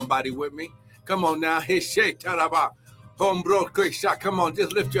somebody with me. Come on now. Come on,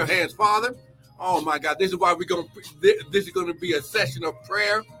 just lift your hands, Father. Oh my God, this is why this is going to be a session of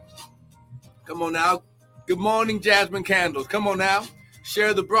prayer. Come on now. Good morning, Jasmine Candles. Come on now.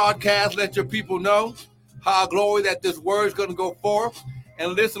 Share the broadcast. Let your people know how glory that this word is going to go forth.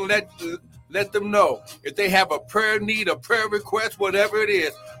 And listen, let them know if they have a prayer need, a prayer request, whatever it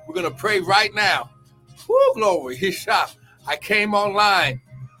is. We're going to pray right now. Woo, glory. I came online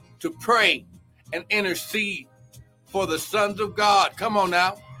to pray and intercede for the sons of God. Come on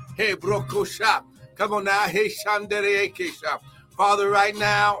now. Hey, Brokosha. Come on now. Hey, Shandere Kesha. Father, right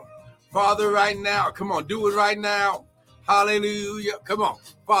now. Father, right now. Come on, do it right now. Hallelujah. Come on.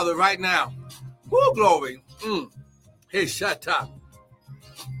 Father, right now. Woo, glory. Hey, shut up.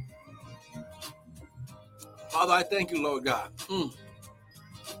 Father, I thank you, Lord God.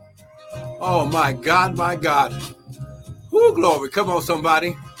 Oh, my God, my God. Woo, glory. Come on,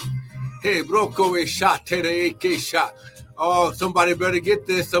 somebody. Hey, broko is shot. Oh, somebody better get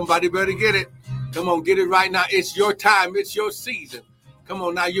this. Somebody better get it. Come on, get it right now. It's your time. It's your season. Come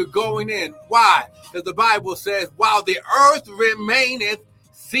on now, you're going in. Why? Because the Bible says, while the earth remaineth,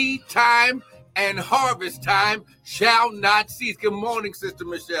 seed time and harvest time shall not cease. Good morning, Sister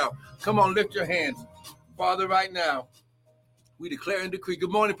Michelle. Come on, lift your hands. Father, right now, we declare and decree.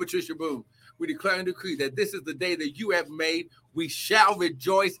 Good morning, Patricia Boone. We declare and decree that this is the day that you have made. We shall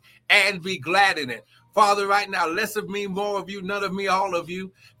rejoice and be glad in it. Father, right now, less of me, more of you, none of me, all of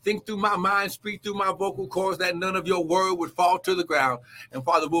you. Think through my mind, speak through my vocal cords, that none of your word would fall to the ground. And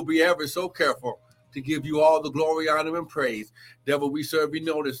Father, we'll be ever so careful to give you all the glory, honor, and praise. Devil, we serve you.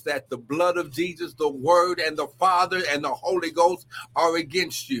 Notice that the blood of Jesus, the word, and the Father, and the Holy Ghost are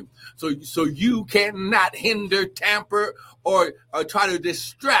against you. So you cannot hinder, tamper, or try to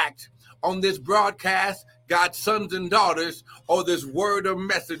distract on this broadcast, God's sons and daughters, or this word or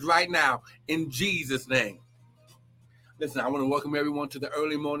message right now, in Jesus' name. Listen, I want to welcome everyone to the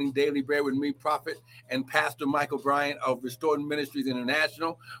Early Morning Daily Bread with me, Prophet and Pastor Michael Bryant of Restored Ministries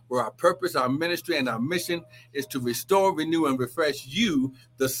International, where our purpose, our ministry, and our mission is to restore, renew, and refresh you,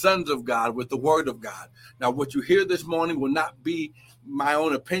 the sons of God, with the word of God. Now, what you hear this morning will not be my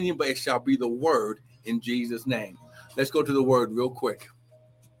own opinion, but it shall be the word in Jesus' name. Let's go to the word real quick.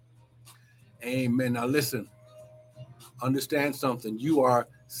 Amen. Now, listen, understand something. You are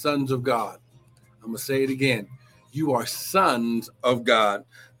sons of God. I'm going to say it again. You are sons of God.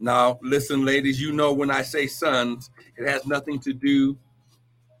 Now, listen, ladies, you know when I say sons, it has nothing to do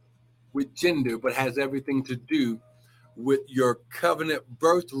with gender, but has everything to do with your covenant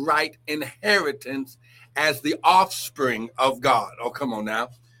birthright inheritance as the offspring of God. Oh, come on now.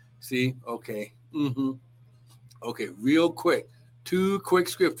 See? Okay. Okay, real quick. 2 quick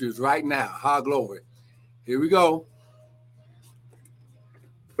scriptures right now. Ha, glory. Here we go.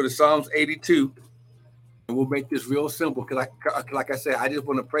 For the Psalms 82. And we'll make this real simple because, like I said, I just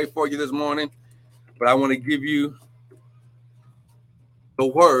want to pray for you this morning, but I want to give you the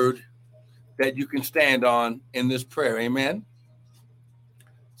word that you can stand on in this prayer. Amen.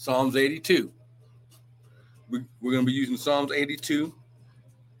 Psalms 82. We're going to be using Psalms 82,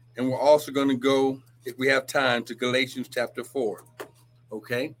 and we're also going to go, if we have time, to Galatians chapter 4.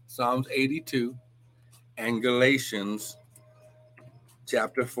 Okay, Psalms 82 and Galatians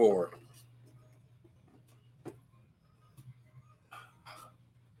chapter 4.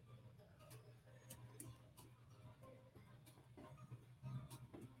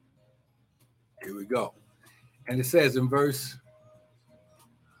 Here we go. And it says in verse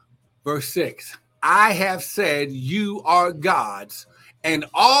 6, I have said you are gods, and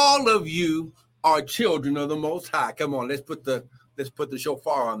all of you are children of the Most High. Come on, let's put the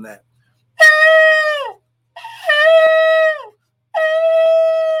shofar on that.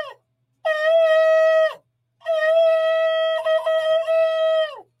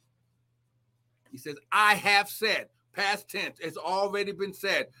 He says, I have said, past tense, it's already been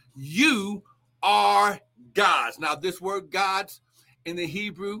said, you are gods. Now, this word gods in the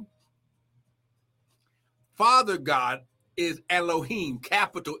Hebrew, Father God is Elohim,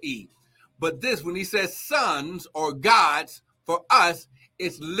 capital E. But this, when he says sons or gods, for us,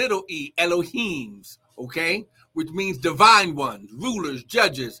 it's little e, Elohims, okay? Which means divine ones, rulers,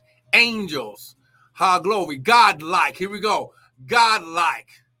 judges, angels. Ha, glory, God-like. Here we go.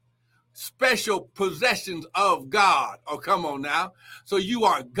 God-like. Special possessions of God. Oh, come on now. So you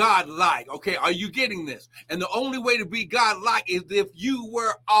are God-like. Okay, are you getting this? And the only way to be God-like is if you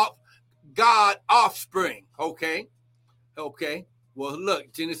were of God offspring. Okay. Well,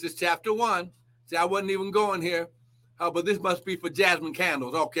 look, Genesis chapter 1. See, I wasn't even going here. But this must be for Jasmine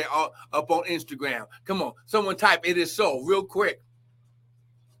Candles. Okay, up on Instagram. Come on, someone type "it is so" real quick.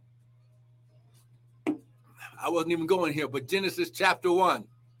 I wasn't even going here, but Genesis chapter 1.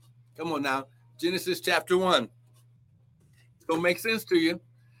 Come on now. Genesis chapter 1. It's going to make sense to you.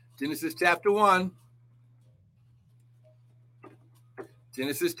 Genesis chapter 1.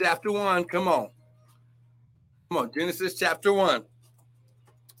 Genesis chapter 1. Come on. Come on. Genesis chapter 1.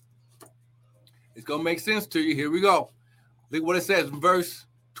 It's going to make sense to you. Here we go. Look what it says in verse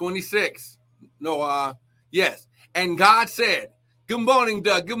 26. Yes. And God said, good morning,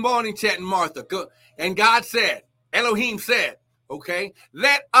 Doug. Good morning, Chet and Martha. Good. And God said, Elohim said, okay,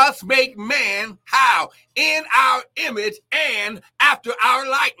 let us make man, how? In our image and after our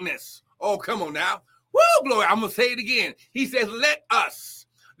likeness. Oh, come on now. Woo, glory. I'm going to say it again. He says, let us.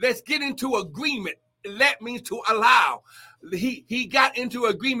 Let's get into agreement. Let means to allow. He got into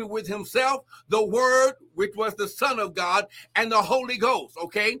agreement with himself, the Word, which was the Son of God, and the Holy Ghost,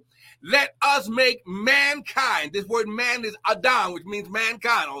 okay? Let us make mankind. This word man is Adam, which means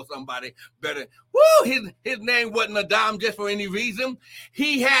mankind. Oh, somebody better. Woo, his name wasn't Adam just for any reason.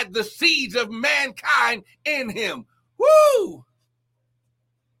 He had the seeds of mankind in him. Woo!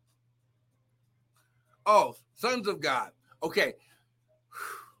 Oh, sons of God. Okay.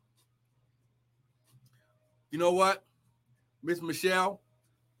 You know what, Miss Michelle?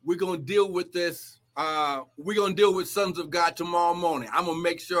 We're going to deal with this. We're going to deal with sons of God tomorrow morning. I'm going to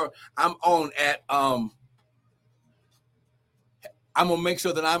make sure I'm on at, I'm going to make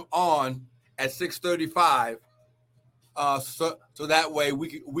sure that I'm on at 6:35. So that way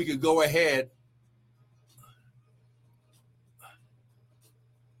we could go ahead.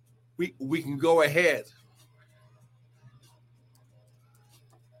 We can go ahead.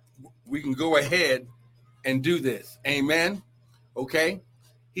 We can go ahead and do this. Amen. Okay.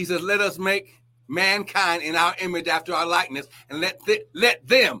 He says, let us make mankind in our image after our likeness, and let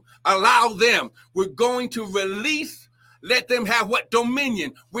them, allow them. We're going to release, let them have what?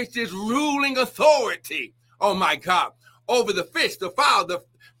 Dominion, which is ruling authority. Oh my God. Over the fish, the fowl,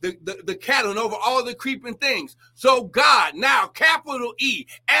 the cattle, and over all the creeping things. So God, now capital E,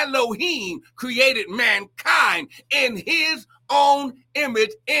 Elohim, created mankind in his own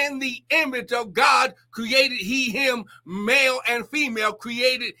image. In the image of God created he him, male and female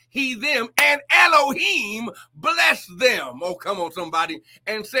created he them, and Elohim blessed them. Oh, come on, somebody.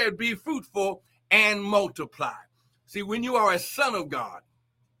 And said, be fruitful and multiply. See, when you are a son of God,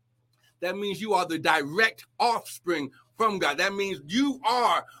 that means you are the direct offspring from God. That means you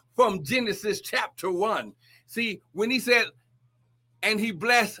are from Genesis chapter 1. See, when he said, and he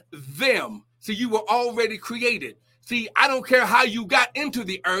blessed them, see, you were already created. See, I don't care how you got into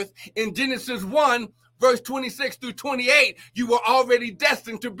the earth. In Genesis 1, verse 26 through 28, you were already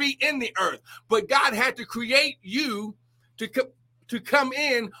destined to be in the earth. But God had to create you to come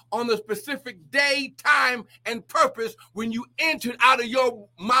in on the specific day, time, and purpose when you entered out of your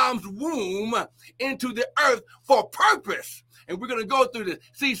mom's womb into the earth for purpose. And we're going to go through this.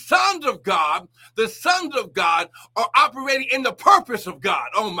 See, sons of God, the sons of God are operating in the purpose of God.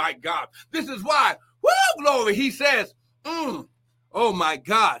 Oh, my God. This is why, woo, glory, he says, oh, my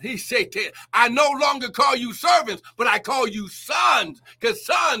God. He said, I no longer call you servants, but I call you sons, because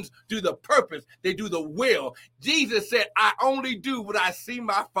sons do the purpose. They do the will. Jesus said, I only do what I see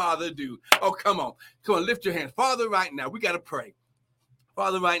my Father do. Oh, come on. Come on, lift your hands. Father, right now, we got to pray.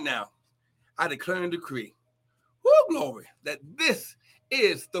 Father, right now, I declare and decree, woo, glory, that this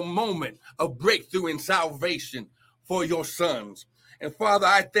is the moment of breakthrough and salvation for your sons. And Father,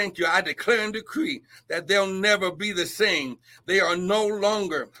 I thank you. I declare and decree that they'll never be the same. They are no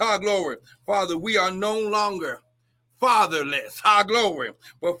longer, glory. Father, we are no longer fatherless, glory.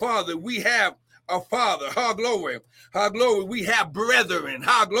 But Father, we have a father, glory. Glory, we have brethren,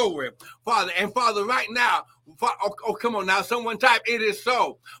 glory. Father, and Father, right now, oh, come on now, someone type, it is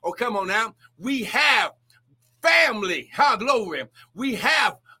so. Oh, come on now. We have family, glory. We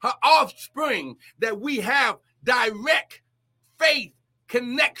have her offspring that we have direct faith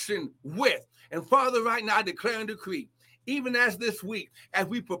connection with. And Father, right now I declare and decree, even as this week, as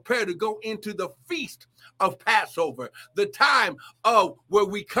we prepare to go into the feast of Passover, the time of where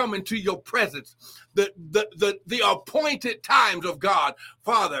we come into your presence, the appointed times of God,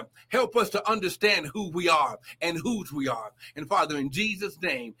 Father, help us to understand who we are and whose we are. And Father, in Jesus'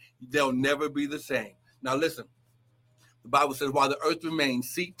 name, they'll never be the same. Now listen, the Bible says, while the earth remains,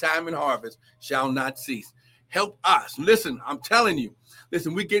 seed time and harvest shall not cease. Help us. Listen, I'm telling you,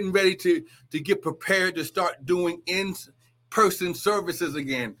 listen, we're getting ready to get prepared to start doing in-person services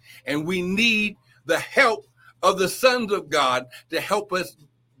again. And we need the help of the sons of God to help us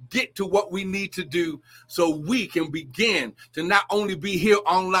get to what we need to do so we can begin to not only be here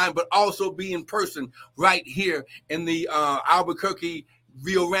online, but also be in person right here in the Albuquerque,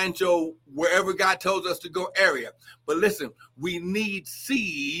 Rio Rancho, wherever God tells us to go area. But listen, we need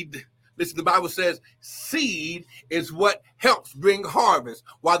seed. Listen, the Bible says seed is what helps bring harvest.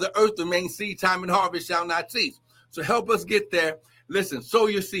 While the earth remains, seed time and harvest shall not cease. So help us get there. Listen, sow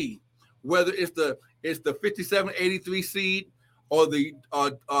your seed, whether it's the 5783 seed or the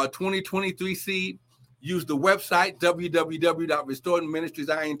 2023 seed. Use the website,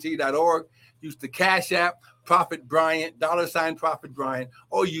 www.restoredministriesint.org. Use the Cash App, Prophet Bryant, $ Prophet Bryant,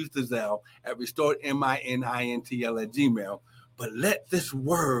 or use the Zelle at restoredminintl@gmail. But let this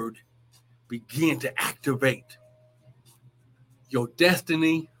word begin to activate your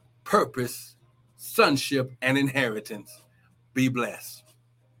destiny, purpose, sonship, and inheritance. Be blessed.